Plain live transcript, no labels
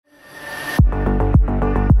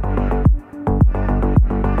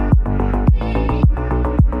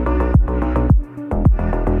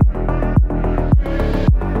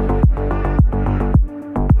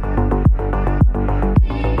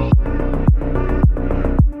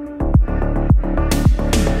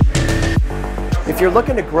If you're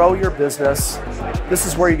looking to grow your business, this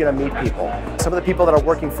is where you're going to meet people. Some of the people that are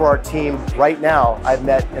working for our team right now, I've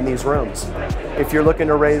met in these rooms. If you're looking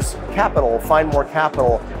to raise capital, find more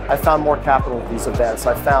capital, I found more capital at these events.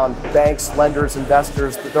 I found banks, lenders,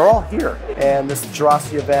 investors, they're all here. And this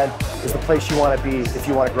Geraci event is the place you want to be if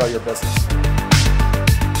you want to grow your business.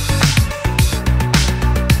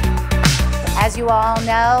 As you all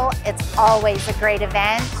know, it's always a great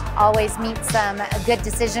event. Always meet some good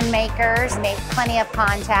decision makers, make plenty of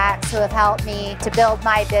contacts who have helped me to build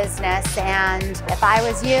my business. And if I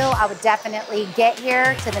was you, I would definitely get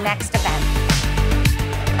here to the next event.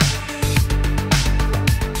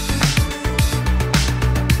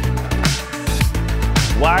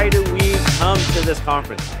 Why do we come to this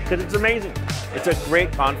conference? Because it's amazing. It's a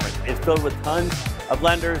great conference. It's filled with tons of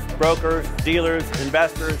lenders, brokers, dealers,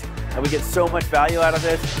 investors, and we get so much value out of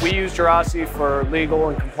this. We use Geraci for legal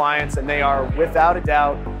and compliance, and they are, without a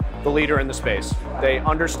doubt, the leader in the space. They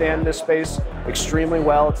understand this space extremely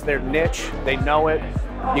well. It's their niche. They know it.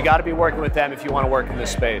 You got to be working with them if you want to work in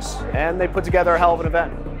this space. And they put together a hell of an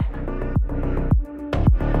event.